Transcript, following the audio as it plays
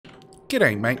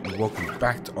G'day mate, and welcome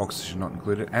back to Oxygen Not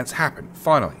Included, and it's happened,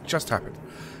 finally, just happened.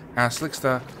 Our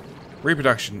Slickster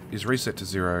reproduction is reset to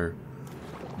 0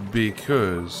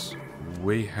 because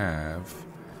we have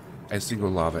a single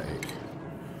larva egg.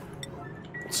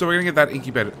 So we're going to get that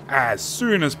incubated as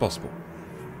soon as possible,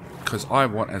 because I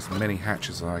want as many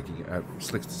hatches as I can,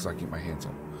 Slicksters as I can get my hands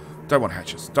on. Don't want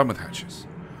hatches, done with hatches.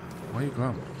 Why are you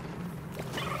glum?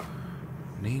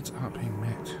 Needs aren't being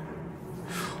met.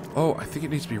 Oh, I think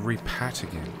it needs to be repat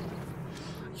again.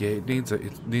 Yeah, it needs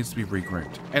to be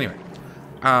regroomed. Anyway,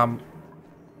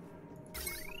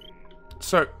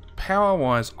 so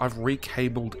power-wise, I've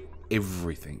recabled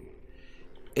everything.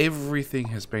 Everything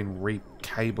has been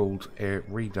recabled,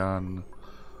 redone.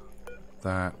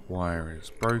 That wire is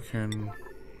broken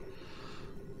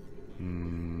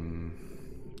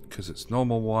because it's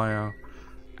normal wire,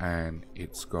 and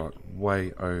it's got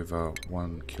way over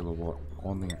 1 kilowatt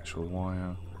on the actual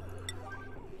wire.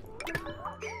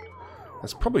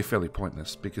 That's probably fairly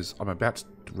pointless because I'm about to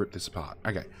rip this apart.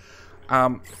 Okay.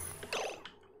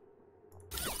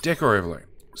 Decor overlay.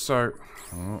 So,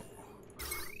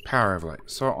 power overlay.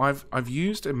 So I've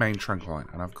used a main trunk line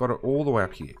and I've got it all the way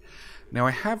up here. Now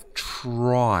I have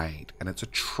tried, and it's a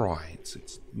try,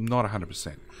 it's not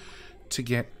 100%, to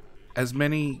get as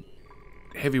many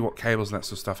heavy watt cables and that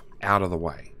sort of stuff out of the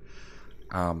way.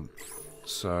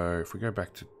 So if we go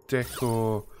back to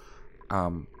decor,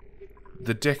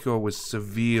 the decor was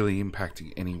severely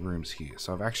impacting any rooms here.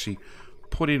 So I've actually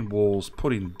put in walls,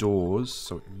 put in doors,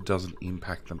 so it doesn't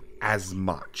impact them as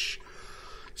much.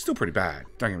 Still pretty bad,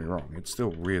 don't get me wrong. It's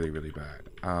still really, really bad.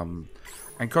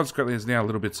 And consequently, there's now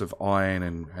little bits of iron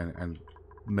and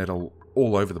metal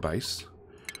all over the base.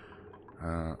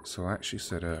 So I actually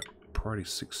set a priority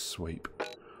 6 sweep.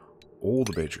 All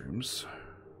the bedrooms.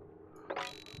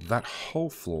 That whole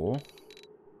floor.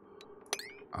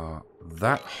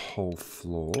 That whole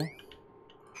floor.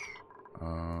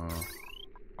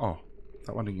 Oh,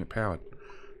 that one didn't get powered.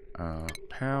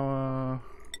 Power.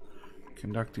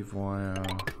 Conductive wire.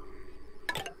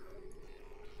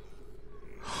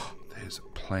 There's a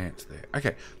plant there.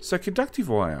 Okay, so conductive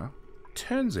wire,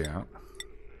 turns out,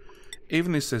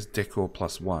 even this says decor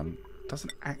 +1,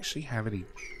 doesn't actually have any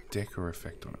decor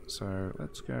effect on it. So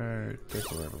let's go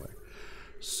decor overlay.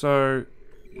 So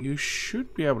you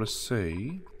should be able to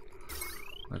see.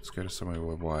 Let's go to somewhere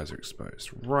where wires are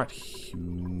exposed. Right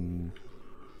here.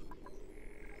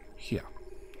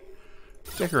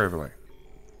 Decor overlay.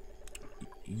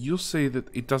 You'll see that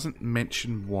it doesn't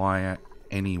mention wire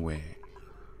anywhere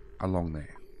along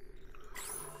there.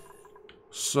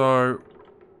 So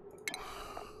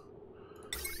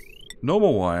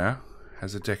normal wire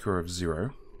has a decor of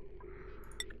 0.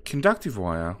 Conductive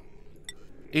wire,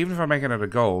 even if I make it out of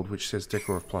gold, which says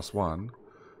decor of +1,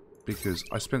 because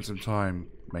I spent some time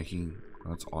making,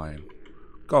 oh, it's iron,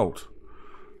 gold,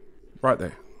 right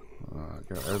there.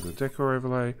 Go over the decor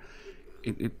overlay.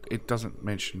 It doesn't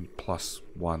mention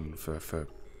 +1 for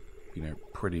you know,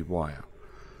 pretty wire.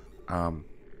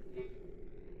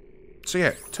 So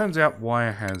yeah, turns out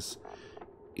wire has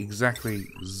exactly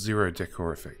 0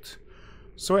 decor effect.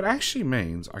 So it actually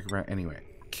means I can run anyway.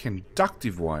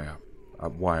 Conductive wire,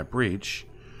 wire bridge.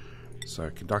 So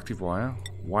conductive wire,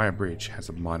 wire bridge has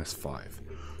a -5.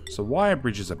 So wire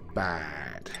bridges are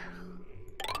bad.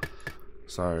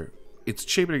 So it's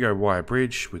cheaper to go wire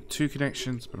bridge with 2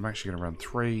 connections, but I'm actually going to run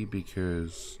 3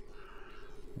 because,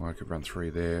 well, I could run 3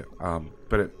 there.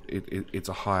 But it's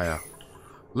a higher,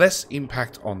 less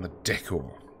impact on the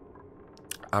decor.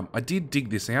 I did dig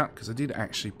this out because I did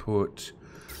actually put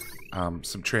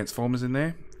some transformers in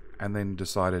there, and then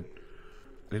decided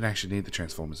I didn't actually need the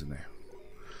transformers in there.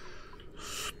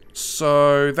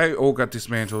 So they all got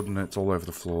dismantled, and it's all over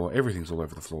the floor. Everything's all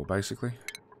over the floor, basically.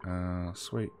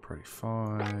 Sweet, priority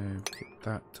 5. Get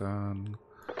that done.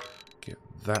 Get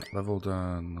that level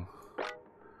done.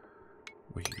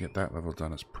 We can get that level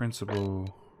done as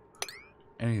principal.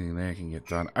 Anything there can get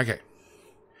done. Okay.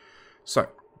 So,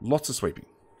 lots of sweeping.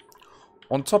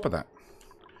 On top of that,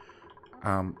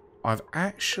 I've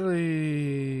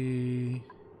actually...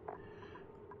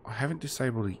 I haven't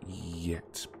disabled it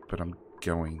yet, but I'm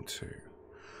going to.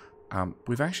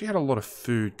 We've actually had a lot of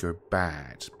food go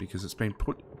bad because it's been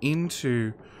put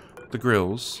into the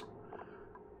grills,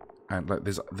 and like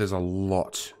there's a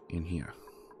lot in here.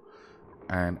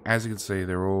 And as you can see,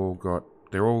 they're all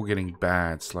getting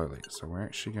bad slowly. So we're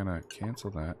actually gonna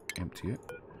cancel that, empty it.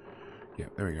 Yeah,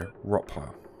 there we go. Rot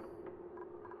pile.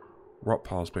 Rot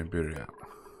pile's been booted out.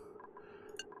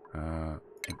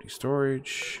 Empty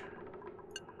storage.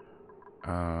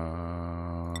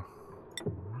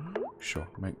 Sure,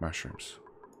 make mushrooms.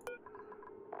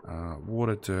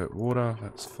 Water, dirt, water.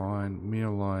 That's fine.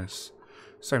 Meal ice.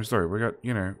 Same story. We got,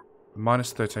 you know,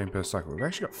 minus 13 per cycle. We've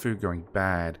actually got food going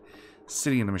bad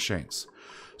sitting in the machines.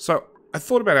 So I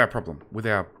thought about our problem with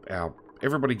our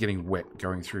everybody getting wet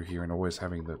going through here and always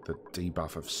having the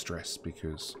debuff of stress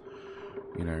because,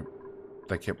 you know,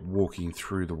 they kept walking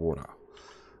through the water.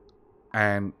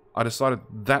 And I decided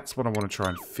that's what I want to try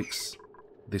and fix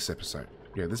this episode.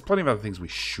 Yeah, there's plenty of other things we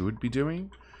should be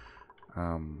doing.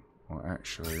 Well,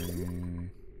 actually...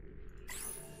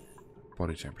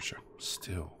 Body temperature.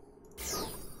 Still.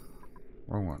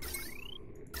 Wrong one.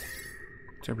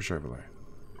 Temperature overlay.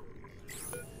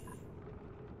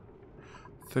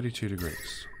 32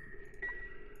 degrees.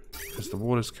 Because the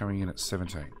water's coming in at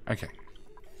 17. Okay.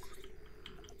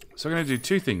 So we're going to do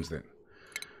two things then.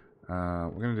 We're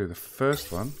going to do the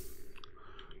first one,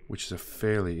 which is a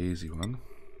fairly easy one.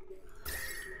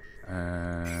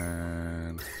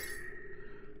 And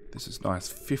this is nice.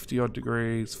 50 odd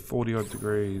degrees, 40 odd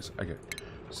degrees. Okay.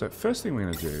 So first thing we're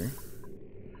going to do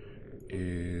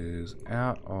is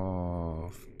out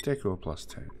of decor plus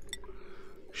 10.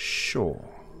 Sure.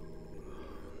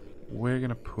 We're going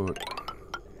to put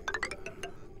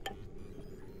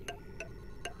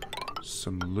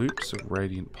some loops of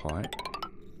radiant pipe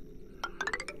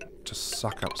to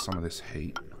suck up some of this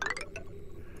heat.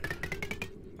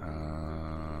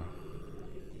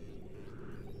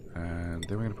 And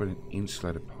then we're going to put an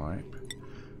insulated pipe.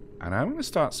 And I'm going to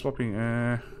start swapping...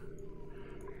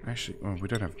 actually, oh, we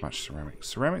don't have much ceramic.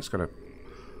 Ceramic's got a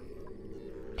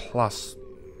plus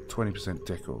 20%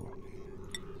 decor.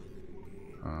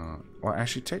 Well,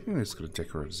 actually, technically it's got a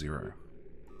decor of 0.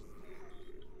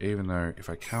 Even though if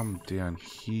I come down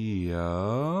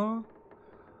here...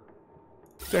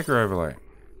 Decor overlay.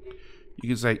 You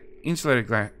can say insulated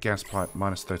gas pipe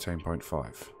minus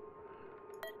 13.5.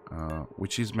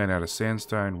 Which is made out of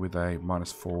sandstone with a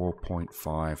minus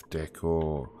 4.5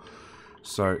 decor.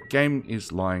 So, game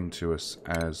is lying to us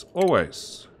as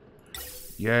always.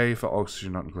 Yay for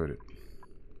oxygen not included.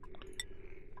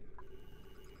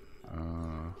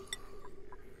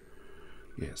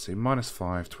 Yeah, see, minus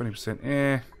 5,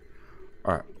 20%.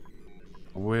 Alright.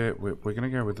 We're going to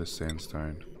go with the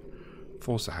sandstone.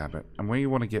 Force a habit. And where you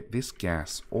want to get this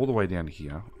gas all the way down to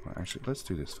here. Well, actually, let's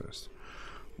do this first.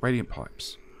 Radiant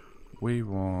pipes. We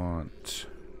want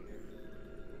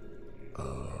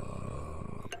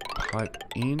pipe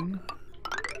in,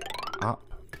 up,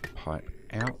 pipe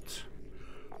out.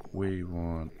 We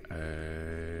want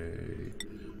a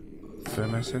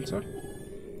thermosensor,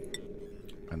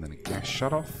 and then a gas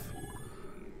shutoff,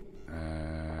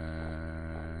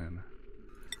 and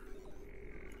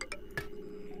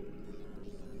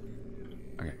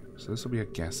okay, so this will be a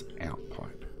gas out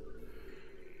pipe.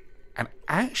 And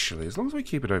actually, as long as we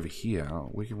keep it over here,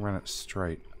 we can run it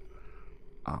straight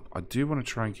up. I do want to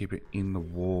try and keep it in the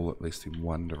wall, at least in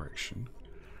one direction.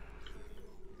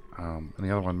 And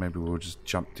the other one, maybe we'll just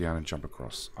jump down and jump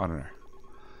across. I don't know.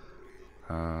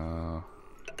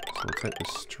 So we'll take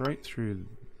this straight through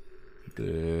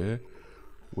there.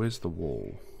 Where's the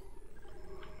wall?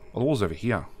 Oh, the wall's over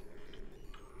here.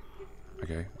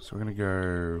 Okay, so we're going to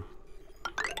go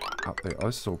up there. Oh,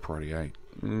 this is all priority 8.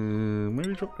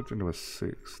 Maybe drop that into a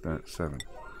 6. No, 7.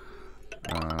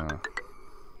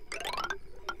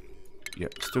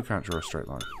 Yep, still can't draw a straight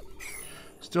line.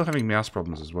 Still having mouse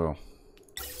problems as well.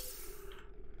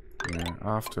 Yeah,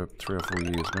 after 3 or 4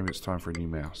 years, maybe it's time for a new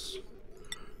mouse.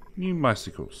 New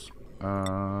bicycles.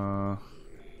 We're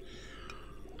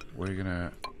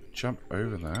gonna jump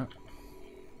over that.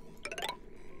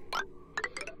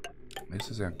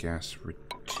 This is our gas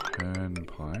return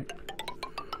pipe.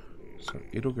 So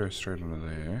it'll go straight under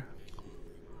there.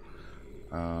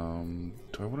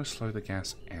 Do I want to slow the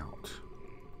gas out?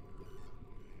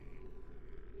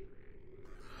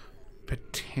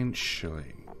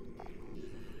 Potentially.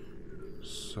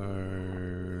 So...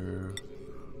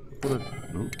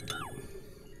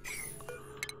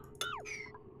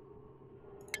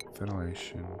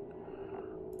 ventilation.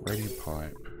 Radiant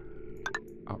pipe.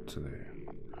 Up to there.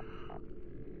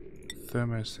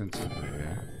 Thermosensor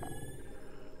there.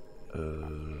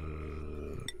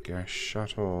 Gas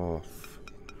shut off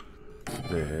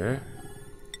there.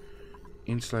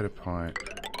 Insulator pipe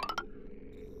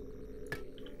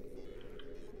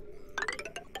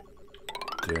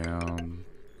down,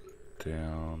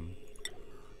 down,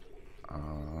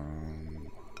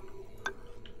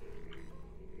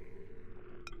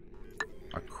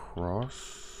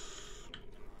 across,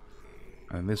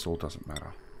 and this all doesn't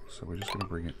matter, so we're just going to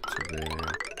bring it to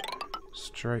there,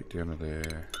 straight down to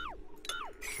there.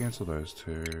 Cancel those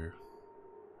two.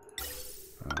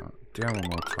 Down one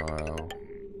more tile.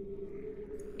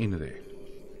 into there.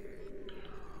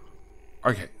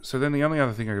 Okay, so then the only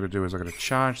other thing I got to do is I got to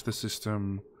charge the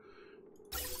system.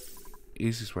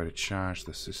 Easiest way to charge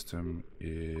the system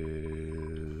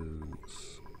is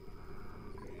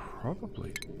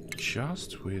probably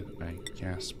just with a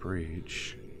gas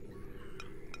bridge.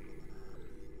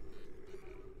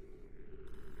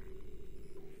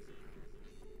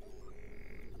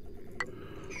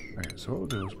 Okay, so what we'll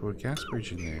do is put a gas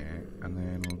bridge in there, and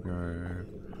then we'll go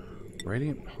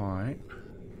radiant pipe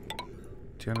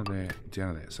down to there,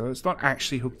 down to there. So it's not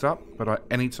actually hooked up, but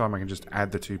anytime I can just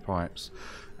add the two pipes,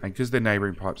 and because they're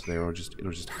neighboring pipes there, it'll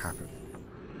just happen.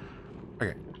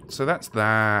 Okay, so that's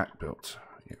that built.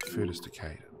 Yeah, food is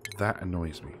decayed. That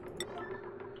annoys me.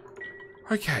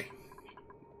 Okay.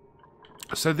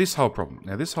 So this whole problem.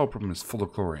 Now this whole problem is full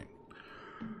of chlorine.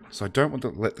 So I don't want to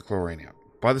let the chlorine out.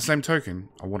 By the same token,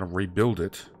 I want to rebuild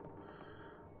it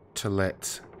to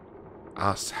let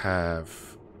us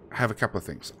have a couple of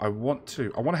things. I want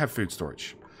to have food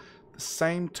storage. The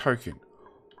same token,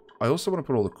 I also want to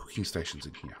put all the cooking stations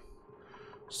in here.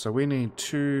 So we need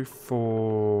 2,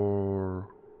 4.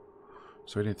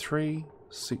 So we need 3,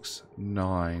 6,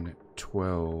 9,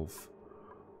 12,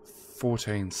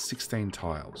 14, 16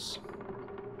 tiles.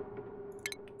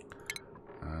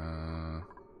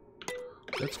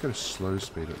 Let's go to slow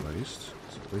speed at least.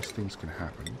 So at least things can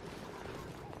happen.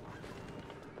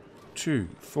 2,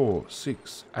 4,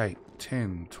 6, 8,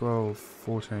 10, 12,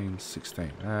 14,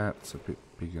 16. That's a bit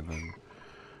bigger than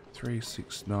 3,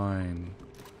 6, 9,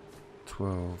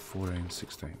 12, 14,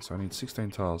 16. So I need 16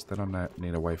 tiles. Then I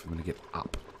need a way for them to get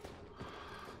up.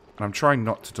 And I'm trying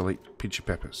not to delete pincher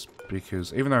peppers,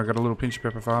 because even though I've got a little pincher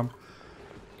pepper farm,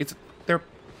 they're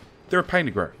a pain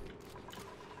to grow.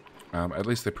 At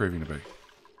least they're proving to be.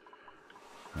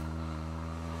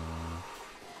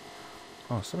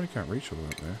 Oh, somebody can't reach all the way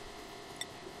up there.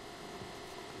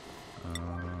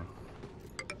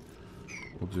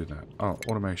 We'll do that. Oh,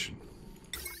 automation.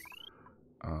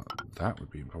 That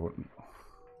would be important.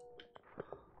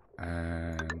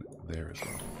 And there as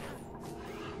well.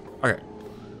 Okay.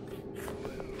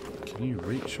 Can you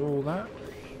reach all that?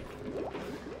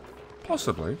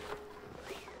 Possibly.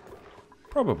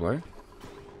 Probably.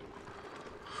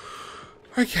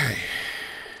 Okay.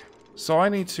 So I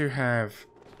need to have...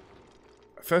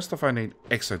 First off, I need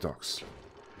exodocks.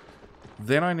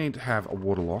 Then I need to have a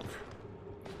water lock.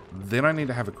 Then I need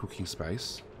to have a cooking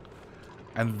space.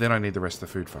 And then I need the rest of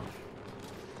the food farm.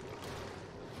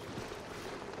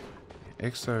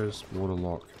 Exos, water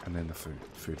lock, and then the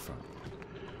food farm.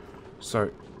 So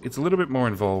it's a little bit more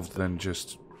involved than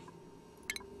just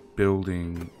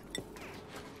building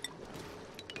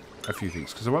a few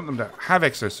things. Because I want them to have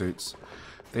exosuits.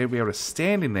 They'll be able to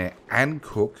stand in there and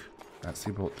cook. That's the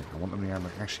important thing. I want them to be able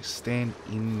to actually stand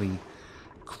in the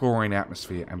chlorine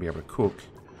atmosphere and be able to cook.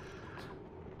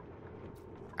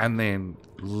 And then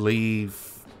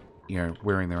leave, you know,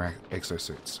 wearing their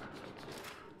exosuits.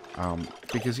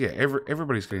 Because, yeah,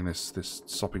 everybody's getting this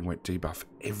sopping wet debuff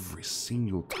every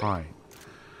single time.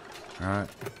 Alright?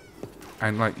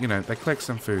 And, like, you know, they collect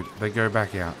some food. They go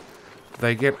back out.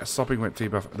 They get a sopping wet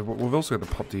debuff. We've also got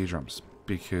the popped eardrums.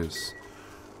 Because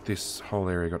this whole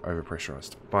area got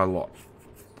overpressurized by a lot.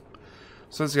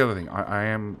 So that's the other thing. I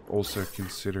am also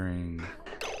considering...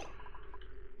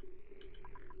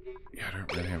 Yeah, I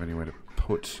don't really have anywhere to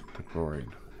put the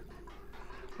chlorine.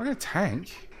 I got a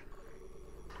tank.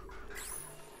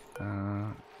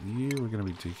 You are going to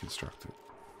be deconstructed.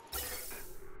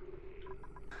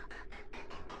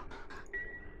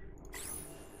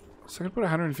 So I can put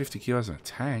 150 kilos in a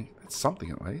tank. That's something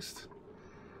at least.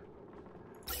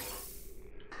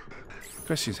 The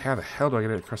question is, how the hell do I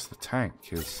get it across the tank?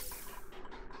 Because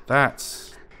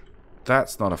that's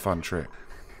not a fun trip.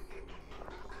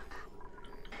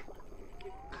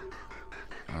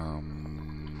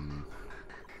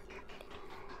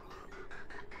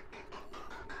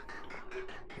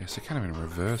 Yes, I can't even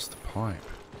reverse the pipe.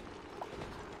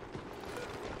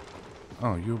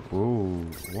 Oh, whoa,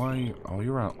 why? Oh,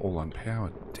 you're all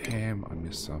unpowered. Damn, I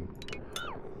missed some.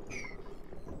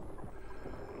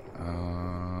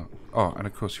 Oh, and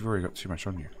of course you've already got too much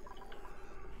on you.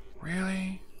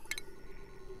 Really?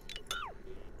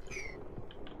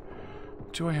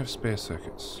 Do I have spare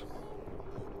circuits?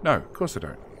 No, of course I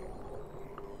don't.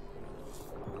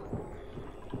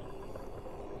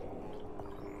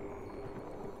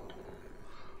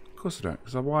 Of course I don't,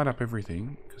 because I wired up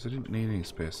everything, because I didn't need any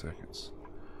spare circuits.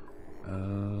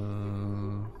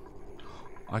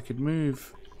 I could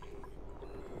move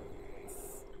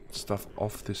stuff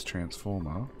off this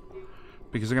transformer,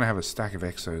 because they're going to have a stack of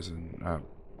exos and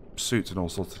suits and all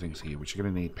sorts of things here, which are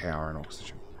going to need power and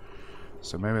oxygen.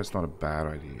 So maybe it's not a bad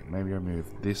idea. Maybe I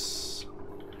move this.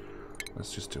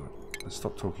 Let's just do it. Let's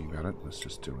stop talking about it. Let's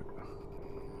just do it.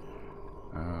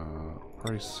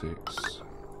 Probably 6.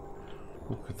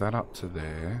 Hook that up to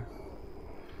there.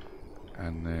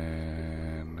 And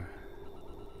then...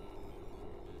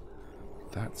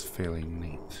 That's fairly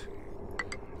neat.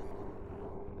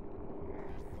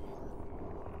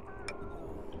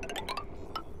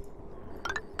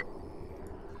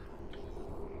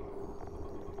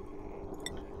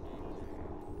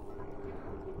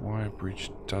 Wire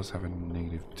bridge does have a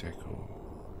native decor.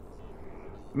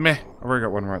 Meh! I've already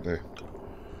got one right there.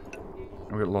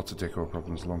 I've got lots of decor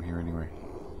problems along here anyway.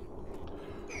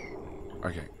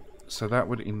 Okay, so that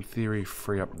would in theory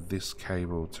free up this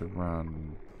cable to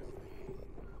run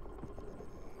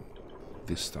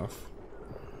this stuff,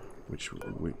 which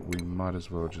we might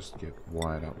as well just get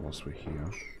wired up whilst we're here.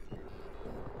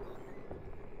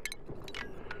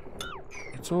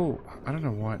 It's all... I don't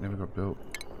know why it never got built.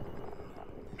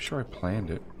 I'm sure I planned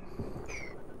it.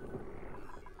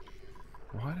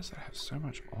 Why does it have so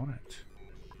much on it?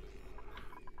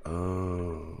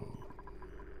 Oh.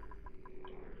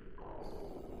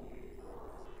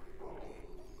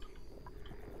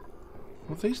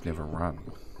 Well, these never run.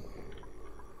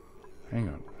 Hang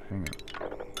on, hang on.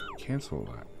 Cancel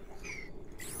that.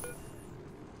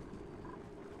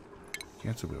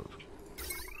 Cancel build.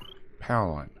 Power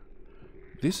line.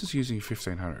 This is using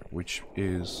 1500, which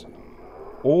is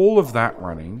all of that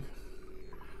running.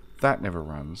 That never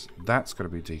runs. That's got to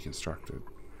be deconstructed.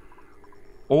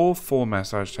 All 4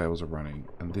 massage tables are running,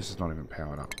 and this is not even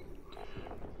powered up.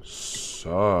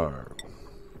 So,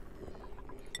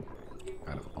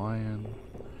 out of iron.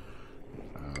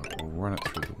 We'll run it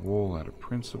through the wall out of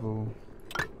principle.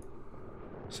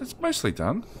 So it's mostly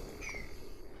done.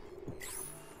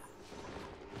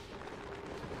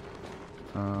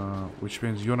 Which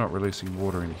means you're not releasing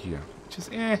water into here. Which is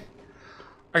eh.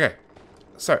 Okay.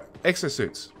 So,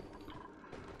 exosuits.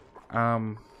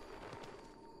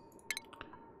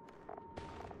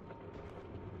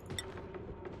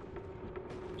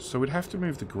 So we'd have to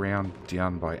move the ground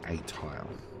down by a tile.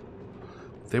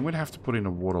 Then we'd have to put in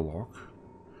a water lock.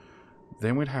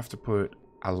 Then we'd have to put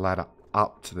a ladder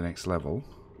up to the next level.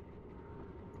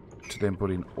 To then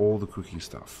put in all the cooking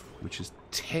stuff. Which is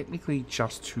technically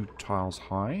just 2 tiles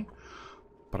high.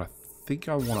 But I think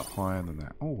I want it higher than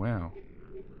that. Oh, wow.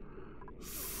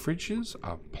 Fridges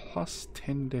are plus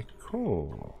 10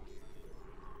 decor.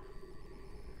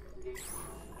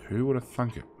 Who would have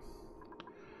thunk it?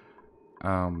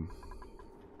 And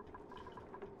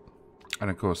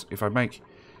of course, if I make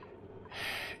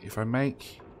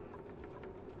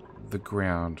the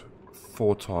ground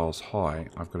 4 tiles high,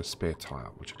 I've got a spare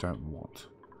tile, which I don't want.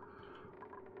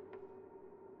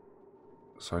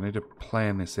 So I need to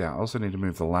plan this out. I also need to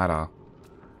move the ladder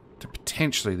to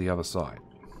potentially the other side.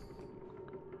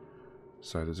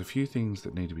 So there's a few things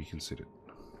that need to be considered.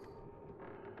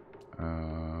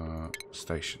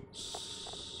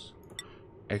 Stations.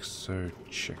 Exo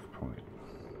checkpoint.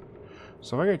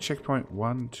 So if I go checkpoint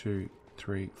 1, 2,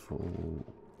 3, 4,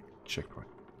 checkpoint.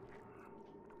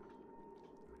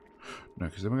 No,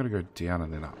 because then we're going to go down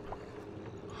and then up.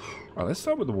 Alright, let's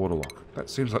start with the water lock. That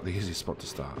seems like the easiest spot to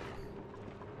start.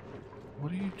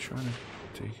 What are you trying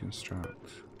to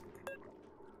deconstruct?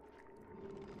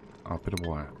 Oh, a bit of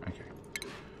wire. Okay.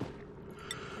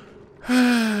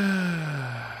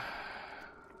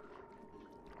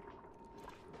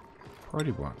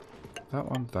 Priority 1. That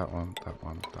one, that one, that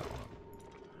one, that one.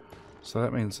 So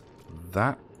that means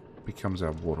that becomes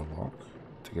our water lock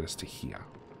to get us to here.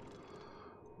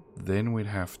 Then we'd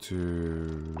have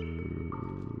to...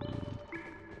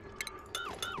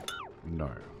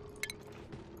 No.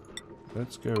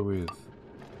 Let's go with...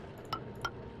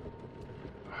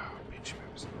 Oh, pitch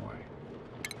map's in the way.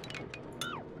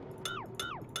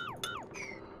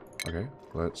 Okay,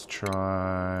 let's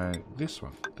try this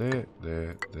one. There,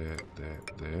 there, there, there,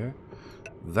 there.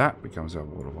 That becomes our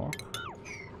water lock.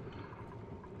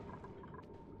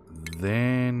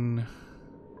 Then...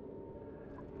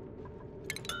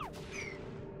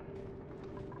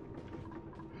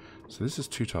 So this is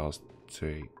 2 tiles.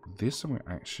 See, this I'm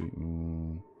actually...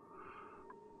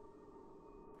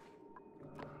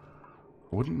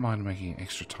 I wouldn't mind making an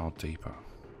extra tile deeper.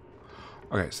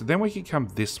 Okay, so then we can come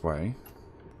this way.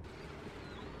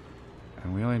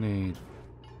 And we only need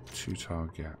 2 tile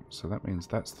gap. So that means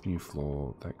that's the new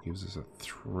floor. That gives us a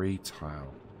 3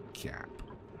 tile gap.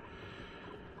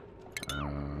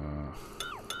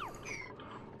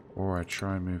 Or I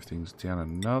try and move things down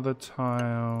another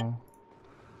tile.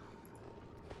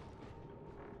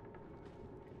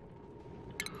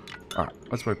 Alright,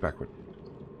 let's work backward.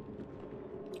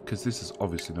 because this is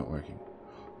obviously not working.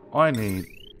 I need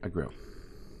a grill.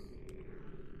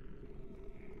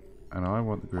 And I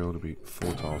want the grill to be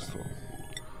 4 tiles tall.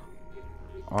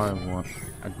 I want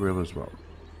a grill as well.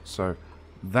 So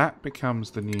that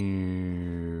becomes the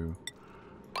new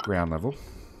ground level.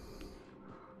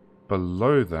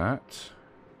 Below that,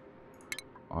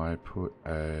 I put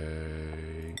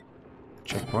a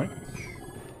checkpoint.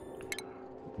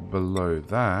 Below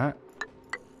that,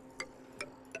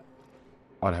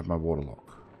 I'd have my water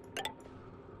lock,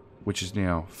 which is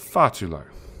now far too low.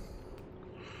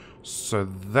 So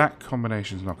that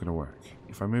combination is not going to work.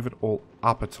 If I move it all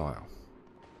up a tile,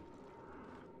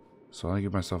 so I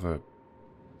give myself a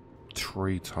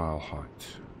 3 tile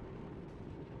height.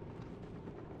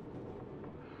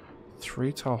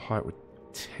 3 tile height would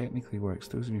technically work.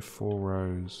 Still gives me 4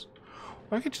 rows.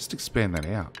 Well, I could just expand that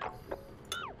out.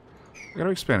 I got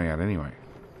to expand it out anyway.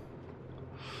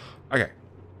 Okay.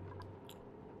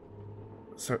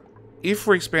 So if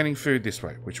we're expanding food this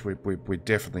way, which we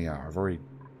definitely are, I've already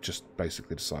just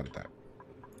basically decided that.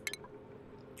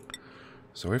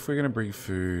 So if we're going to bring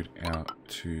food out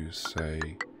to,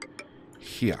 say,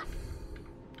 here.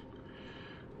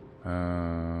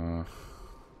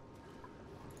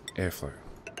 Airflow.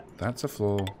 That's a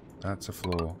floor. That's a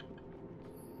floor.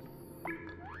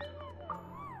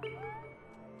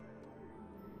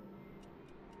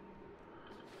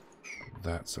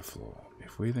 That's a floor.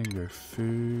 If we then go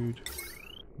food,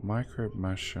 microbe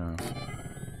musher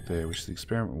there, which is the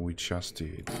experiment we just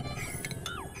did.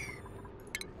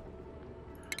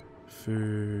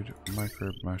 Food,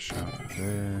 microbe musher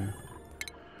there.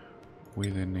 We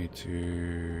then need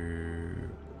to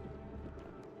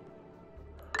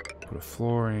put a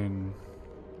floor in.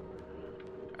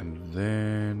 And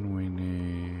then we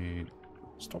need...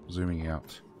 Stop zooming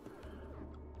out.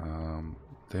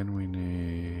 Then we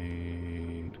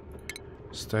need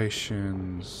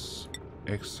stations,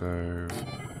 exo,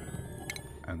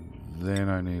 and then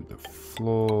I need the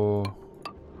floor.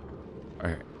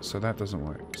 Okay, so that doesn't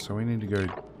work. So we need to go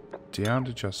down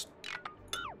to just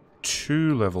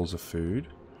 2 levels of food.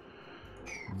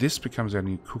 This becomes our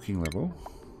new cooking level.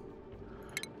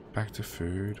 Back to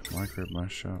food, microbe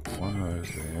musher, 1 of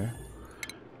those there.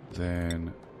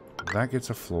 Then that gets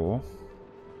a floor.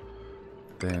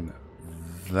 Then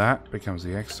that becomes the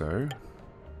exo.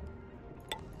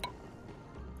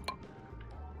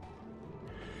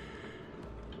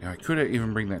 Now I could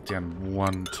even bring that down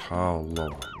 1 tile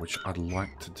lower, which I'd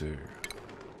like to do.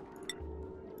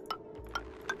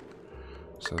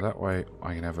 So that way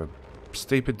I can have a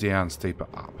steeper down, steeper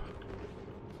up.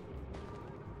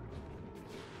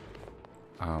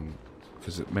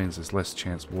 Because it means there's less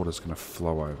chance water's going to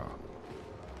flow over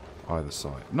either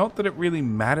side. Not that it really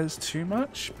matters too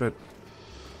much, but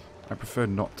I prefer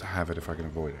not to have it if I can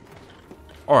avoid it.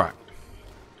 Alright.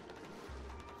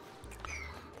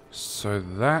 So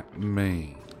that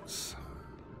means...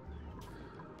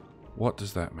 What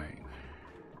does that mean?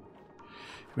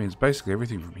 It means basically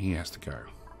everything from here has to go.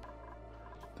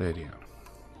 There down.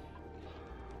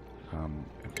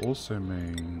 It also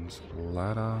means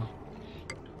ladder...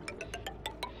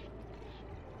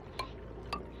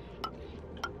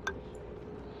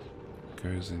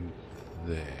 goes in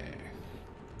there.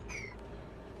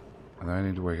 And I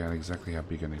need to work out exactly how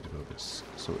big I need to build this.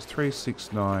 So it's 3,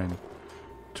 6, 9,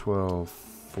 12,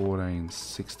 14,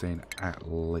 16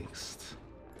 at least.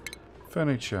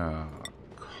 Furniture,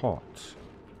 cot.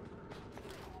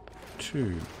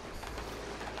 2,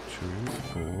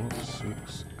 4,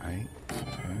 6, 8,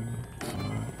 10,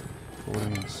 12,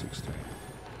 14, 16.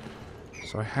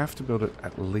 So I have to build it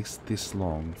at least this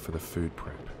long for the food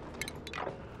prep.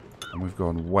 And we've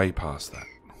gone way past that.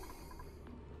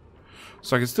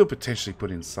 So I can still potentially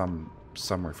put in some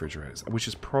refrigerators, which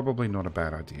is probably not a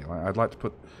bad idea. I'd like to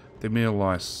put the meal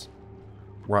ice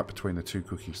right between the 2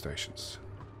 cooking stations.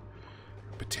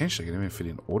 Potentially can even fit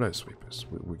in auto sweepers.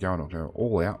 We're going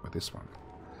all out with this one.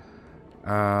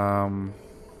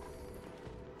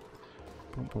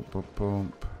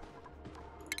 Boom.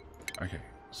 Okay,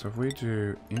 so if we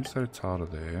do insert a tile to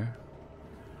there.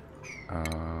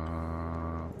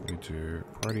 We do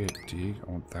radiate dig.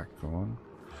 I want that gone.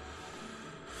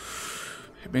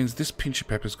 It means this pinch of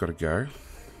pepper's got to go.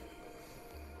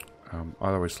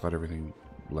 Either way, slide everything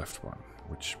left 1,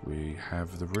 which we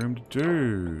have the room to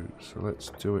do. So let's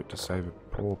do it to save a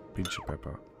poor pinch of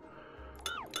pepper.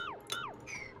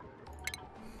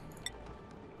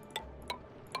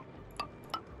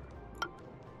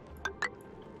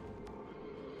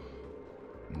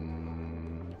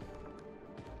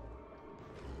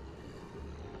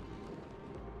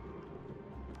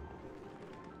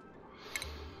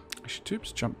 Actually,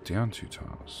 tubes jump down 2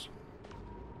 tiles.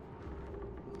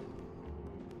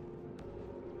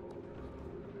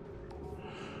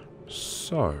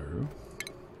 So,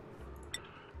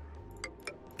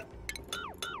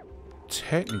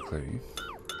 technically,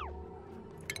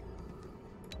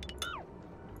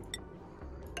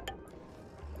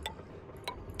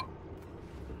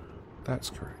 that's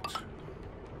correct.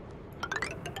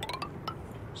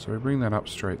 So we bring that up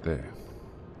straight there.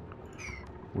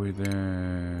 We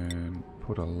then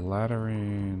put a ladder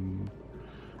in.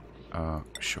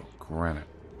 Sure, granite.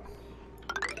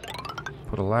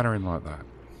 Put a ladder in like that.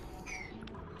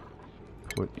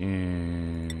 Put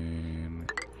in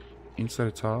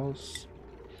insulated tiles,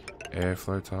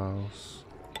 airflow tiles,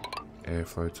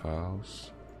 airflow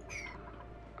tiles.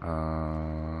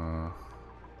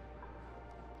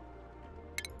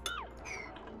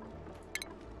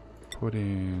 Put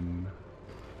in.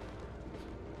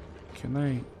 Can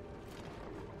they?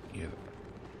 Yeah.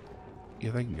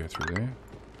 Yeah, they can go through there.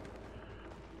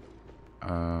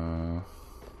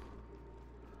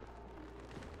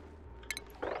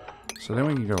 So then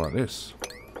we can go like this.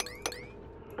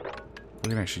 We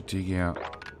can actually dig out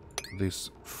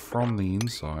this from the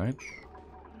inside.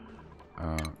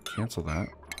 Cancel that.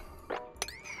 We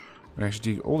can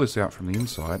actually dig all this out from the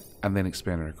inside and then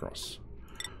expand it across.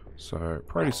 So,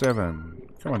 Priority 7.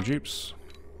 Come on, dupes.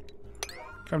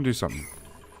 Come do something.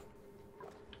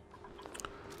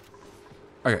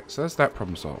 Okay, so that's that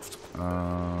problem solved.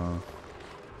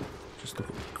 Just look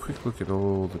at a quick look at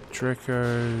all the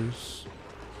Drecos.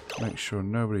 Make sure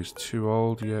nobody's too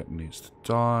old yet and needs to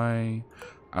die.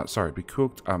 Sorry, be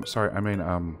cooked. Sorry, I mean,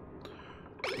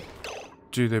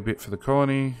 do their bit for the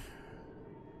colony.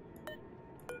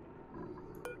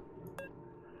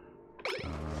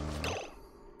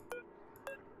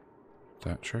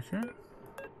 That Treco.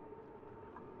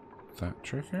 That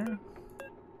Treco.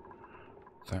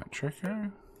 That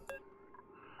Treco.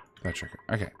 That Treco.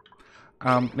 Okay.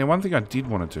 Now, one thing I did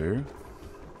want to do,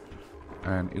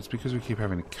 and it's because we keep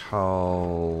having to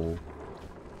cull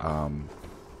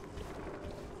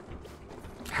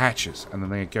hatches, and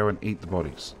then they go and eat the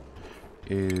bodies,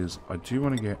 is I do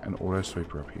want to get an auto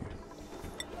sweeper up here.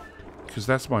 Because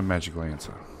that's my magical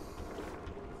answer.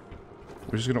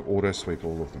 We're just going to auto sweep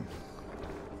all of them.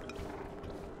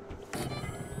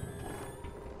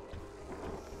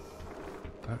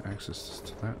 That accesses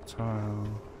to that tile.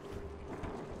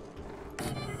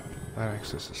 That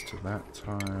accesses to that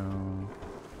tile.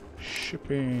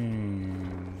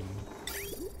 Shipping.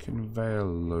 Conveyor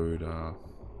loader.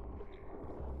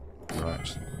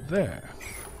 Right there.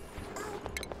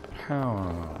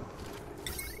 Power.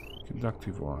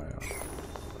 Conductive wire.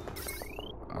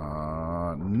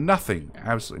 Nothing.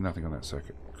 Absolutely nothing on that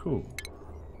circuit. Cool.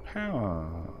 Power.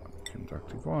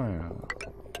 Conductive wire.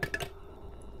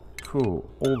 Cool.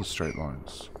 All the straight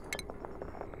lines.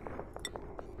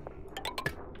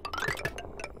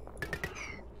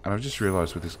 And I've just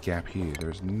realised with this gap here, there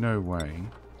is no way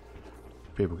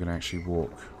people can actually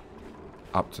walk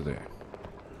up to there.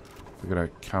 We're going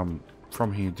to come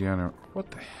from here down.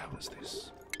 What the hell is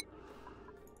this?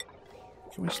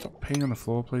 Can we stop peeing on the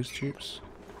floor, please, tubes?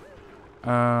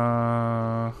 So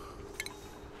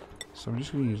I'm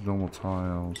just going to use normal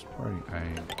tiles. Probably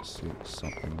 8, 6,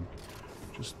 something.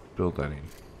 Just build that in.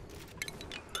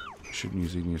 I shouldn't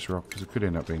use igneous rock because it could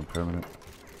end up being permanent.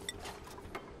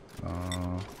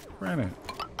 Granite.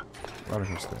 Right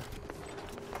across there.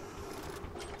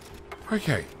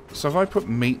 Okay, so if I put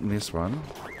meat in this one,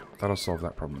 that'll solve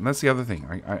that problem. And that's the other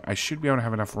thing. I should be able to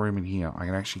have enough room in here. I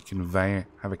can actually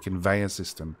have a conveyor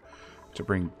system to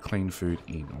bring clean food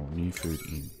in, or new food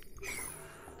in.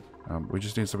 We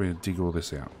just need somebody to dig all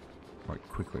this out, like,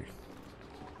 quickly.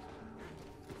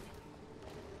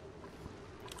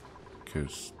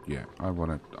 Because, yeah, I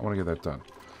wanna get that done.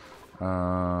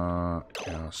 Our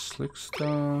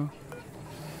Slickstar.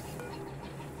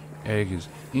 Egg is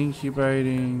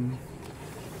incubating.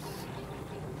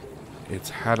 It's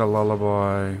had a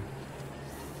lullaby.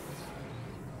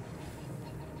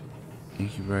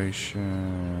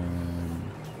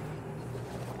 Incubation.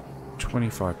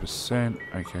 25%.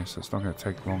 Okay, so it's not going to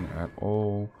take long at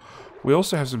all. We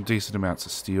also have some decent amounts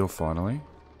of steel, finally.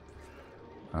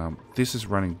 This is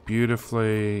running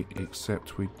beautifully,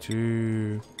 except we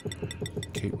do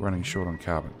keep running short on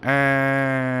carbon.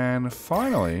 And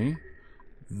finally,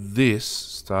 this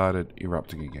started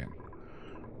erupting again.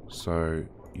 So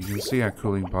you can see our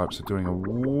cooling pipes are doing a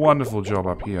wonderful job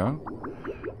up here.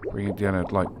 Bring it down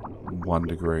at like 1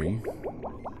 degree.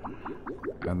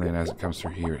 And then as it comes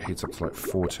through here, it heats up to like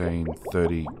 14,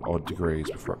 30 odd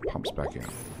degrees before it pumps back in.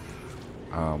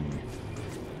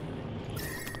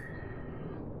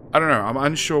 I don't know. I'm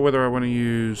unsure whether I want to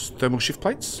use thermal shift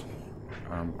plates.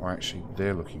 Or actually,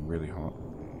 they're looking really hot.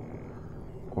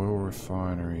 Oil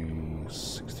refinery,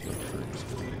 60 degrees.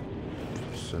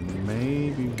 So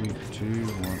maybe we do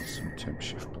want some temp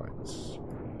shift plates.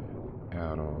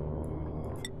 Out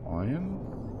of iron.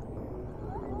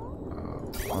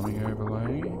 Plumbing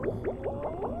overlay.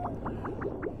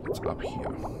 It's up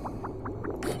here.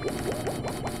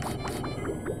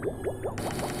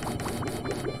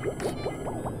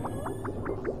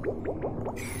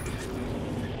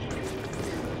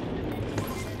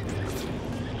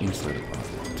 Insulated pipe.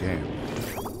 Damn.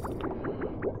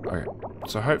 Okay,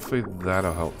 so hopefully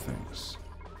that'll help things.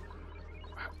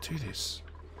 Do this.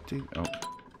 Oh.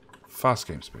 Fast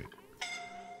game speed.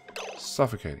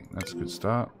 Suffocating. That's a good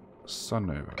start. Sun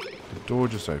Nova. The door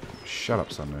just opened. Shut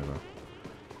up, Sun Nova.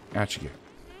 Out you get.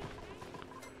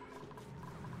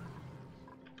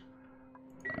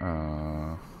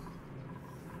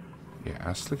 Yeah,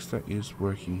 our Slickster is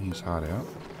working his heart out.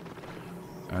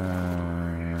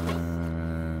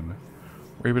 And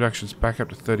reproduction's back up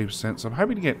to 30%. So I'm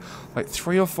hoping to get like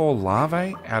 3 or 4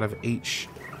 larvae out of each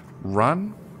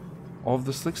run of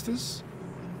the Slicksters.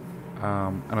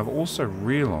 And I've also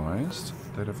realised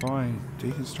that if I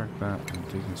deconstruct that and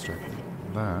deconstruct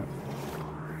that,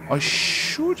 I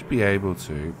should be able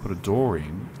to put a door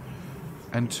in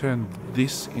and turn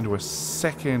this into a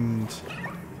second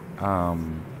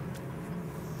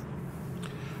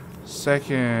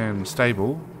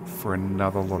stable for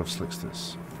another lot of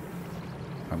Slicksters.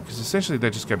 Because essentially they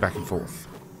just go back and forth.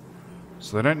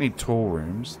 So they don't need tall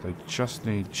rooms, they just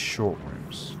need short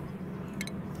rooms.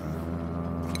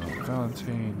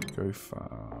 Valentine, go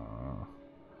far.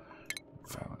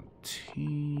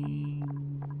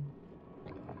 Valentine.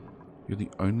 You're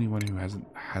the only one who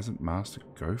hasn't mastered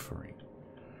gophering.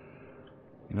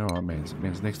 You know what it means? It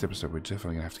means next episode we're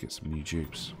definitely gonna have to get some new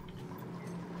dupes.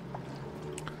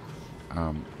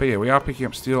 But yeah, we are picking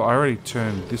up steel. I already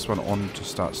turned this one on to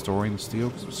start storing the steel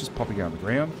because it was just popping out on the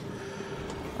ground.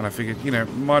 And I figured, you know,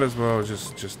 might as well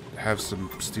just have some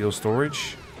steel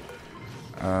storage.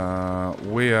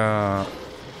 We are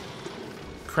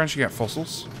crunching out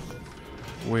fossils.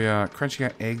 We are crunching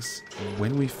out eggs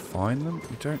when we find them.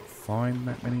 We don't find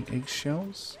that many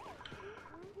eggshells.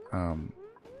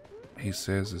 He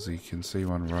says, as you can see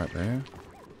one right there.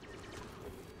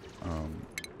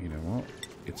 You know what?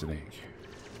 It's an egg.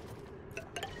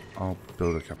 I'll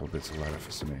build a couple of bits of ladder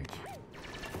for some egg.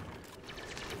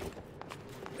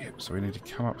 Yep, so we need to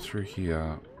come up through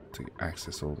here to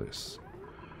access all this.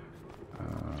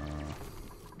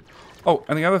 Oh,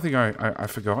 and the other thing I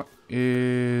forgot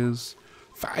is,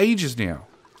 for ages now,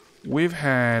 we've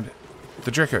had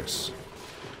the Drekos.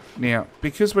 Now,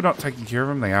 because we're not taking care of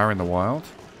them, they are in the wild.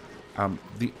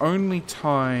 The only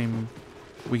time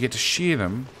we get to shear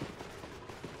them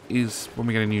is when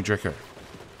we get a new Dreco.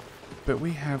 But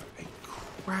we have a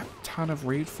crap ton of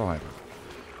reed fiber.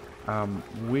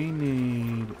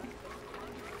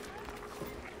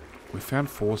 We found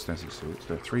 4 snazzy suits.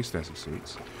 There are 3 snazzy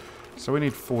suits. So we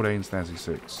need 14 snazzy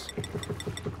suits.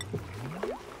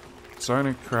 So I'm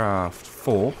going to craft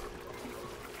 4.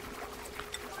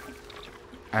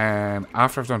 And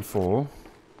after I've done 4,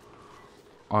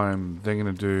 I'm then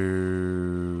going to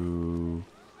do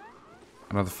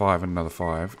another 5 and another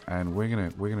 5, and we're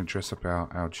gonna dress up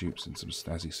our dupes in some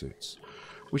snazzy suits,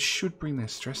 which should bring their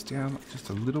stress down just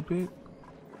a little bit.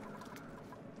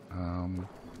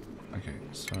 Okay,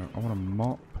 so I want to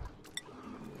mop.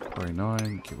 Quarry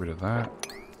 9, get rid of that.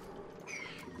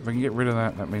 If I can get rid of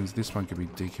that, that means this one can be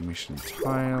decommissioned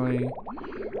entirely.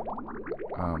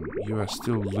 You are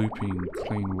still looping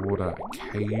clean water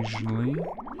occasionally.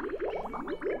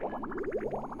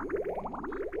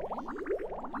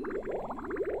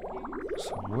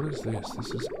 So what is this?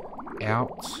 This is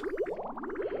out.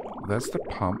 That's the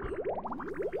pump,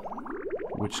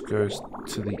 which goes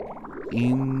to the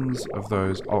ends of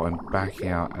those. Oh, and back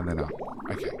out and then up.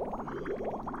 Okay.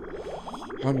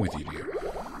 I'm with you, dear.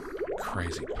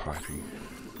 Crazy piping.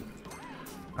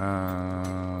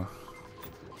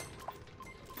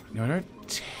 No, I don't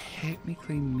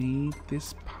technically need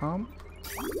this pump.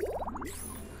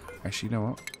 Actually, you know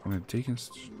what? I'm going to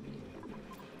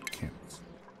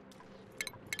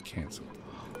cancel.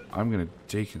 I'm going to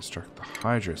deconstruct the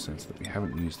hydro sensor that we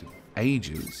haven't used in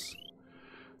ages.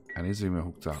 And is even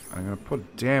hooked up. And I'm going to put a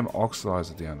damn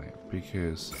oxidizer down there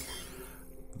because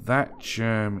that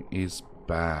germ is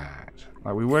bad.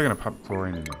 Like, we were going to pump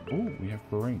chlorine in there. Oh, we have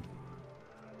chlorine.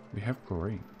 We have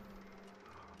chlorine.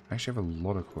 I actually have a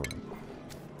lot of chlorine.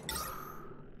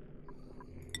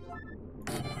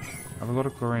 I have a lot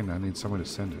of chlorine. I need somewhere to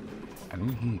send it. And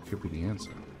in here could be the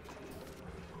answer.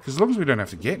 Because as long as we don't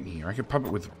have to get in here, I can pump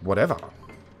it with whatever.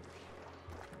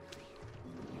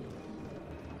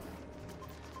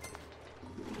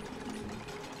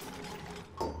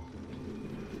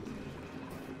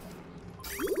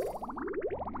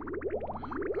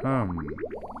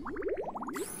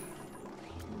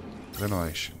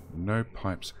 Ventilation. No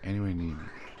pipes anywhere near me.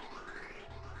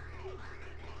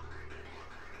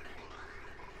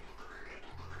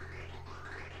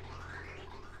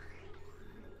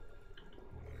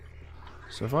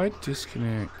 So if I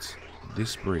disconnect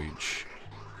this bridge,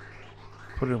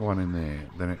 put one in there,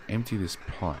 then empty this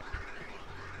pipe.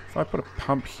 If I put a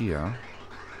pump here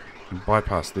and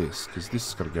bypass this, because this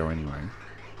has got to go anyway,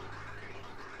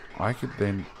 I could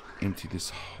then empty this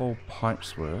whole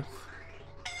pipe's worth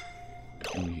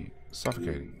in here.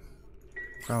 Suffocating.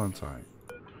 Valentine.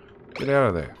 Get out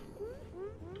of there.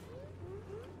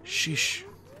 Shish.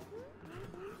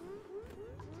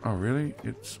 Oh really?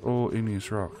 It's all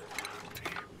igneous rock.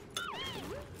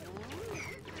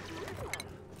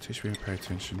 Teach me to pay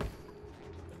attention.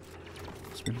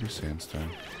 It's meant to be sandstone.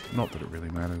 Not that it really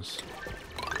matters.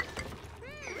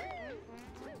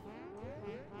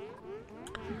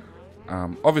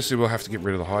 Obviously we'll have to get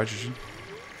rid of the hydrogen.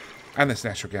 And this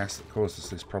natural gas that causes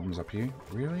these problems up here.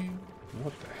 Really?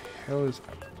 What the hell is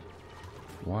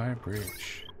a wire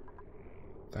bridge?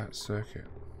 That circuit.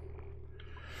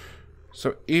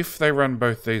 So if they run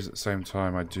both these at the same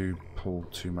time, I do pull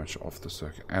too much off the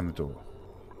circuit and the door.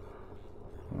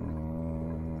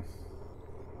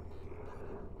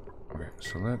 Okay,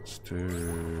 so let's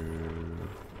do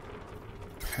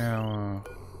power,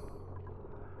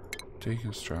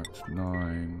 deconstruct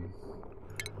 9,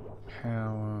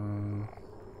 power,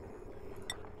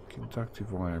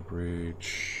 conductive wire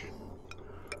bridge.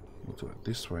 We'll do it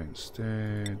this way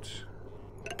instead.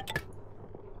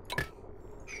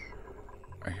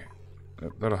 Okay,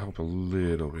 that'll help a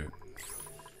little bit.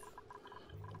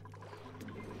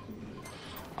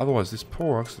 Otherwise, this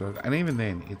poor oxygen, and even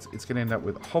then, it's going to end up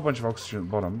with a whole bunch of oxygen at the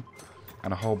bottom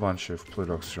and a whole bunch of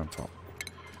polluted oxygen on top.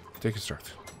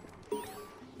 Deconstruct.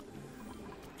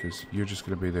 Because you're just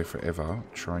going to be there forever,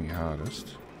 trying your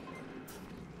hardest.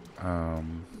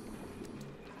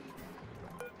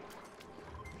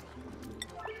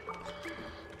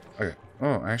 Okay.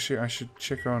 Oh, actually, I should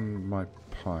check on my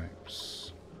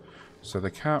pipes. So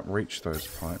they can't reach those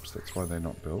pipes, that's why they're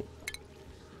not built.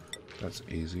 That's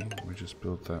easy. We just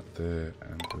build that there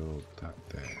and build that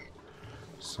there.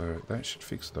 So that should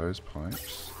fix those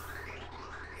pipes.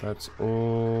 That's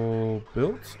all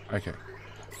built. Okay.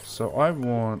 So I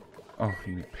want... Oh,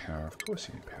 you need power. Of course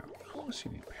you need power. Of course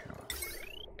you need power.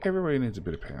 Everybody needs a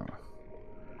bit of power.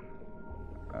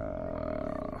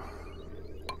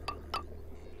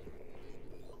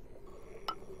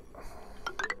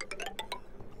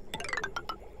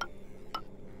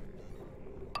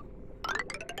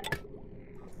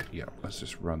 Yeah, let's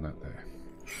just run that there.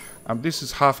 This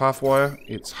is half wire.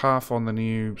 It's half on the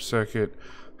new circuit,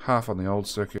 half on the old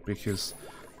circuit, because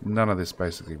none of this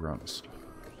basically runs.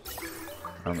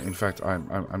 In fact,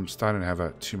 I'm starting to have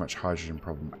a too much hydrogen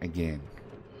problem again.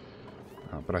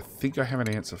 But I think I have an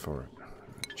answer for it.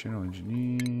 General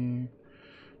engineer.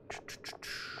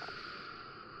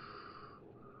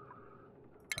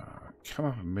 Come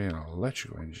up and be an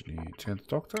electrical engineer. 10th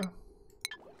Doctor.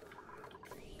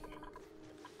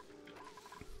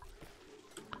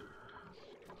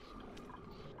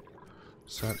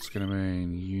 So that's going to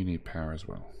mean you need power as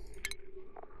well.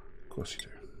 Of course you do.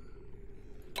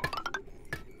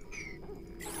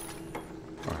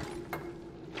 Alright.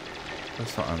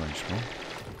 That's not unreachable.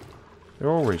 They're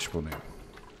all reachable now.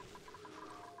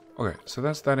 Okay, so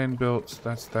that's that end built.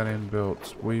 That's that end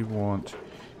built. We want...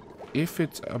 If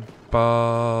it's above...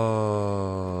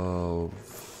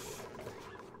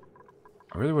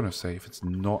 I really want to say if it's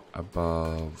not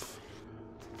above...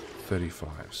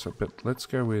 35. So, but let's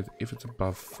go with if it's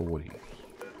above 40.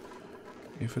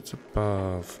 If it's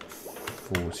above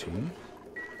 40,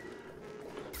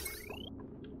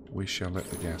 we shall let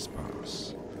the gas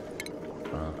pass.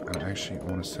 And actually, I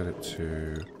want to set it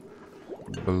to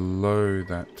below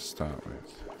that to start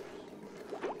with.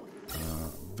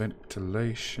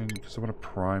 Ventilation, because I want to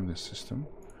prime this system.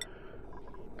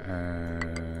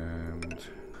 And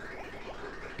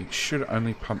it should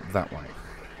only pump that way.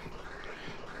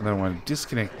 And then I want to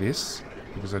disconnect this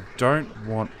because I don't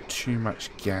want too much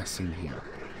gas in here.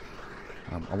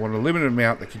 I want a limited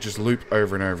amount that can just loop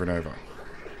over and over and over.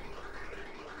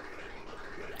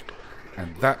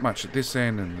 And that much at this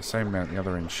end and the same amount at the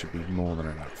other end should be more than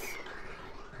enough.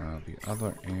 The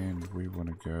other end we want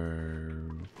to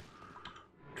go...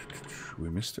 We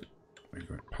missed it. We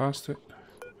went past it.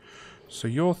 So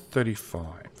you're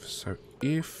 35. So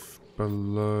if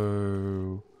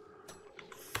below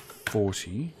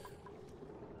 40,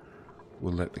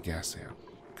 we'll let the gas out.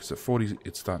 Because at 40,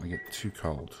 it's starting to get too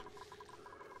cold.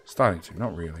 Starting to,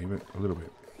 not really, but a little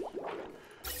bit.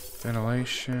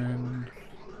 Ventilation.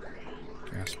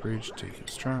 Gas bridge,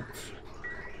 deconstruct.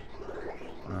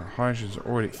 Hydrogen's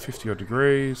already at 50 odd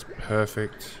degrees.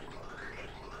 Perfect.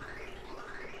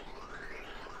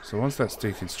 So once that's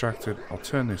deconstructed, I'll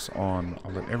turn this on.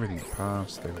 I'll let everything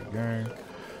pass. There we go.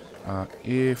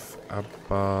 If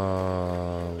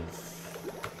above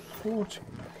 40,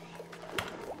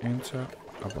 enter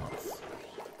above.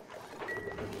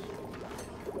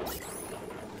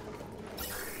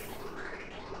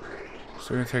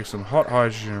 So we're going to take some hot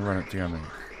hydrogen and run it down there.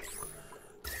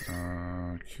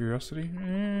 Curiosity.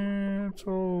 It's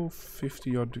all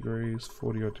 50 odd degrees,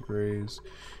 40 odd degrees.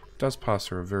 Does pass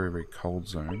through a very, very cold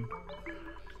zone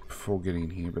before getting in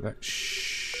here, but that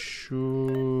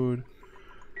should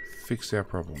fix our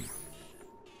problem.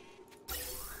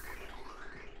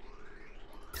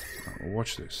 Right, well,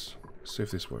 watch this. See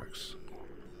if this works.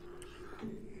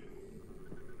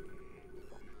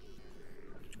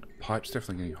 Pipe's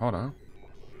definitely getting hotter.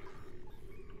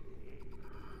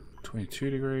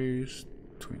 22 degrees,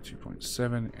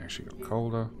 22.7, actually got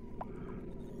colder.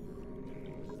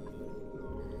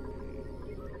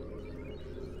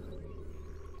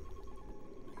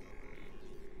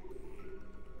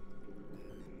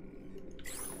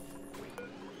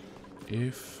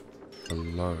 If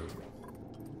below,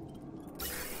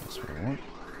 that's what I want.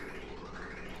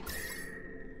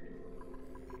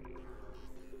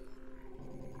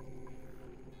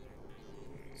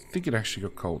 I think it actually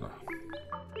got colder.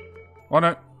 Oh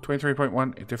no,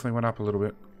 23.1, it definitely went up a little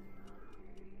bit.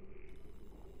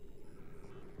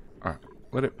 Alright,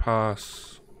 let it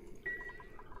pass.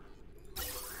 And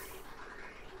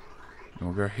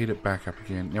we'll go heat it back up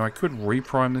again. Now I could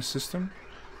reprime this system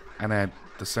and add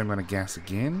the same amount of gas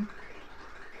again,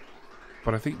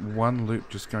 but I think one loop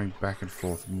just going back and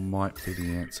forth might be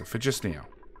the answer for just now.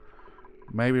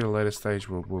 Maybe at a later stage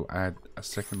we'll add a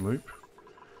second loop,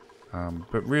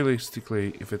 but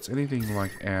realistically, if it's anything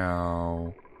like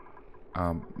our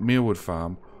mealwood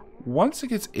farm, once it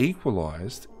gets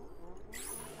equalized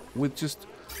with just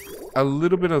a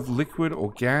little bit of liquid or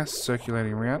gas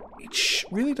circulating around, it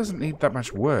really doesn't need that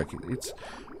much work. It's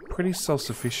pretty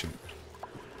self-sufficient.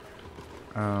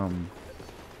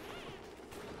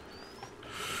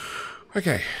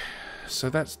 Okay, so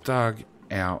that's dug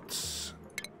out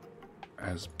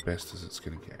as best as it's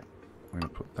going to get. We're going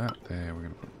to put that there, we're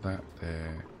going to put that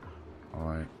there.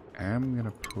 I am going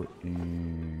to put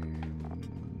in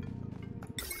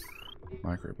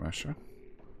micro musher.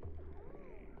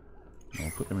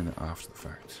 I'll put them in after the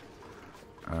fact.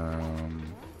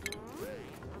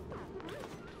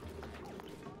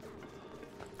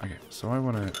 Okay, so I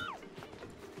want to...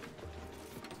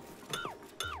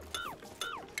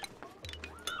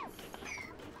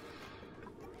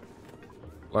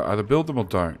 like, either build them or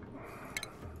don't.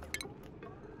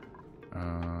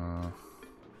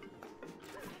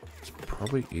 It's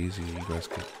probably easier you guys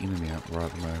get in and out right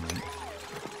at the moment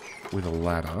with a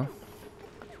ladder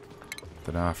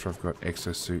than after I've got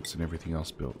exosuits and everything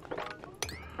else built.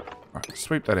 Alright,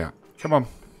 sweep that out. Come on.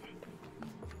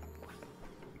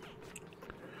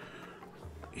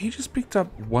 He just picked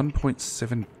up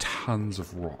 1.7 tons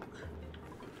of rock.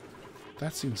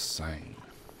 That's insane.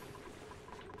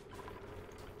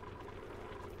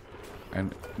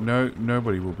 And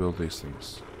nobody will build these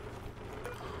things.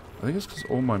 I think it's because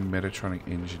all my Metatronic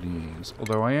engineers,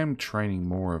 although I am training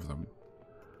more of them.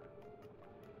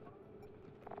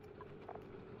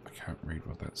 I can't read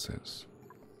what that says.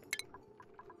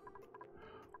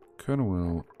 Colonel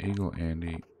Will, Eagle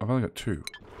Andy. I've only got 2.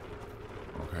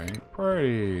 Okay,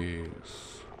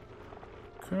 praise.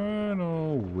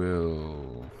 Colonel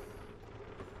Will.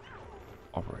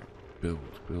 Operate.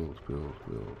 Build.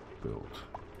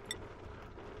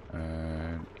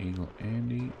 And Eagle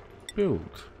Andy,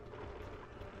 build.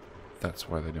 That's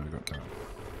why they never got done.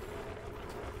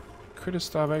 Critter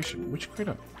starvation. Which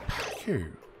critter?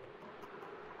 Paku.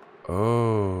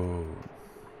 Oh.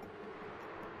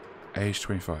 Age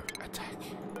 25. Attack.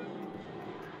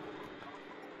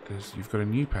 You've got a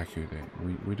new Paku there.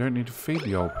 We don't need to feed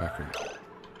the old Paku.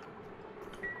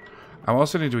 I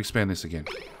also need to expand this again.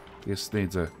 This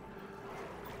needs a...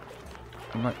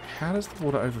 I'm like, how does the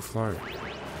water overflow?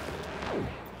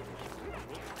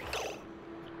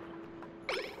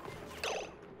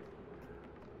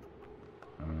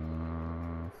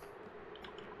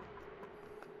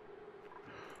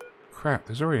 Crap,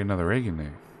 there's already another egg in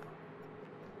there.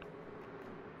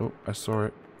 Oh, I saw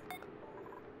it.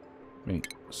 Me.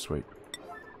 Sweet.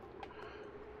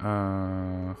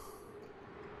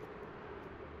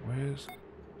 Where's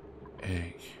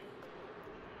egg?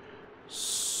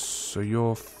 So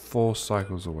you're 4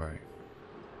 cycles away.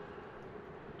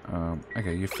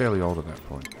 Okay, you're fairly old at that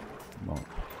point. Mop.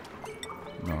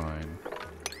 9.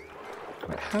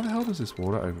 Wait, how the hell does this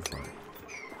water overflow?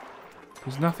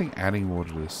 There's nothing adding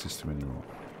water to this system anymore.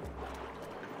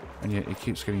 And yet it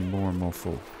keeps getting more and more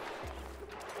full.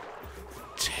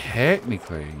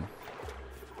 Technically,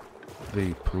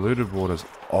 the polluted water's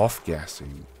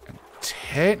off-gassing. And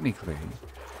technically,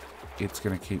 it's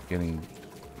going to keep getting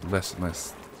less and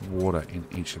less water in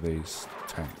each of these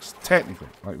tanks. Technically.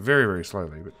 Like, very, very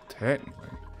slowly, but technically.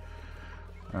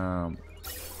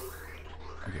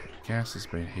 Okay, gas has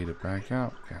been heated back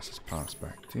up. Gas has passed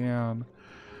back down.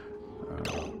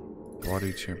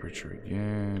 Body temperature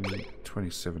again.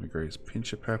 27 degrees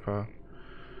pinch of pepper.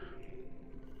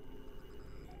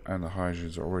 And the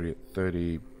hydrogen's already at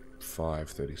 35,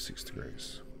 36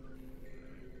 degrees.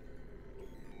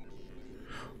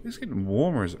 It's getting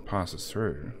warmer as it passes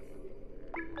through.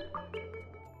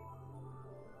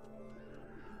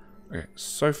 Okay,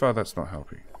 so far that's not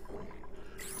helping.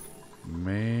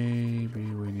 Maybe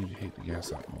we need to heat the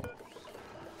gas up more.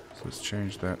 So let's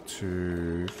change that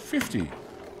to 50.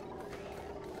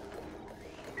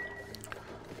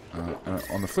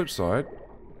 On the flip side,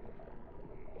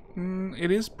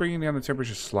 it is bringing down the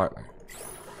temperature slightly.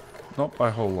 Not by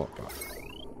a whole lot, but...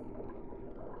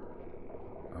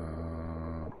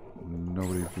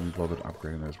 nobody can be bothered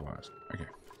upgrading those wires. Okay.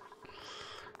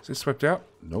 Is this swept out?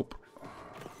 Nope.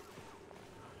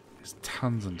 There's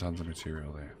tons and tons of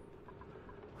material there.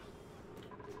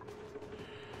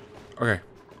 Okay.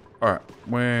 Alright.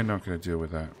 We're not going to deal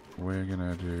with that. We're going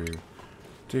to do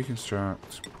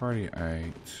deconstruct, priority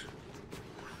 8,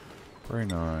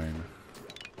 priority 9.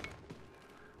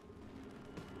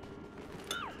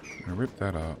 I'm going to rip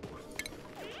that up.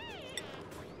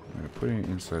 I'm going to put in an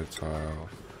insulated tile.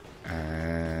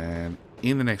 And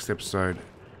in the next episode,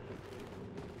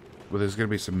 well, there's going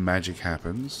to be some magic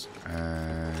happens.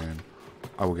 And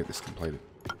I will get this completed.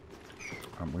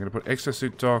 We're going to put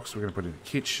exosuit docks. We're going to put in the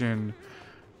kitchen.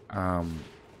 I'm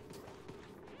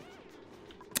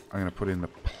going to put in the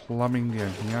plumbing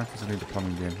down here, because I need the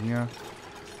plumbing down here.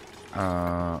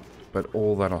 But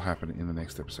all that'll happen in the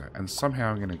next episode. And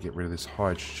somehow I'm going to get rid of this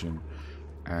hydrogen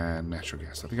and natural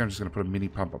gas. I think I'm just going to put a mini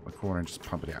pump up the corner and just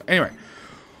pump it out. Anyway,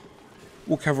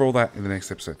 we'll cover all that in the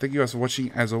next episode. Thank you guys for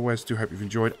watching. As always, do hope you've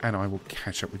enjoyed, and I will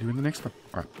catch up with you in the next one.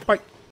 Alright, bye!